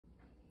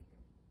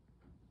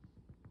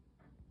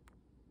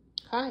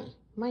Hi,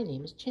 my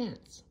name is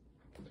Chance.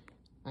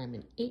 I'm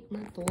an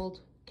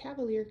 8-month-old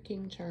Cavalier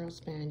King Charles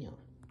Spaniel.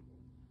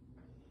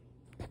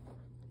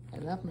 I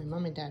love my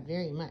mom and dad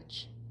very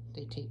much.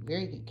 They take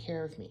very good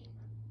care of me.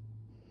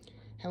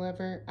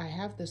 However, I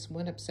have this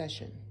one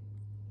obsession.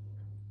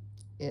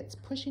 It's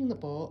pushing the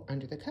ball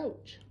under the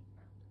couch.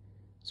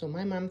 So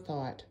my mom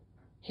thought,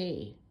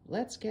 hey,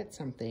 let's get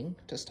something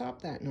to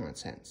stop that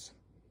nonsense.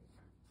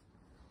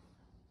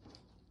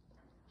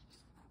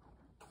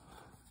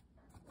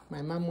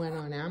 My mom went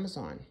on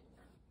Amazon,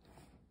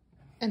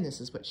 and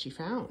this is what she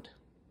found.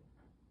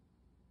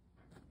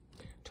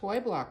 Toy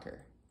blocker.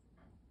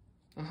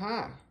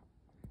 Aha!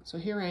 So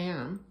here I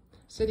am,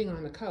 sitting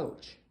on the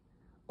couch,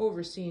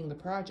 overseeing the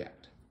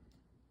project.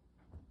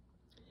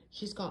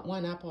 She's got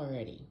one up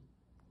already.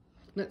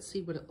 Let's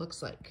see what it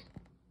looks like.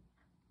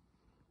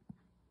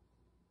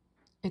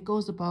 It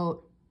goes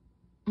about,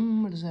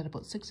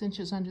 about 6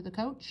 inches under the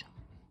couch.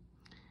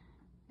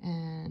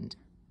 And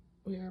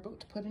we are about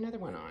to put another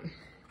one on.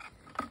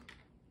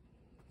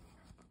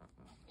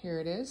 Here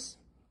it is,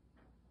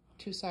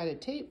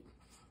 2-sided tape.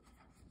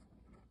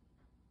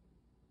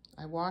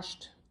 I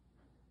washed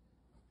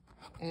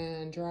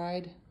and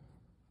dried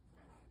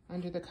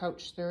under the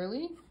couch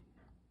thoroughly.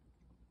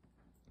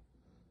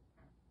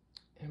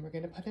 And we're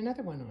going to put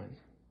another one on.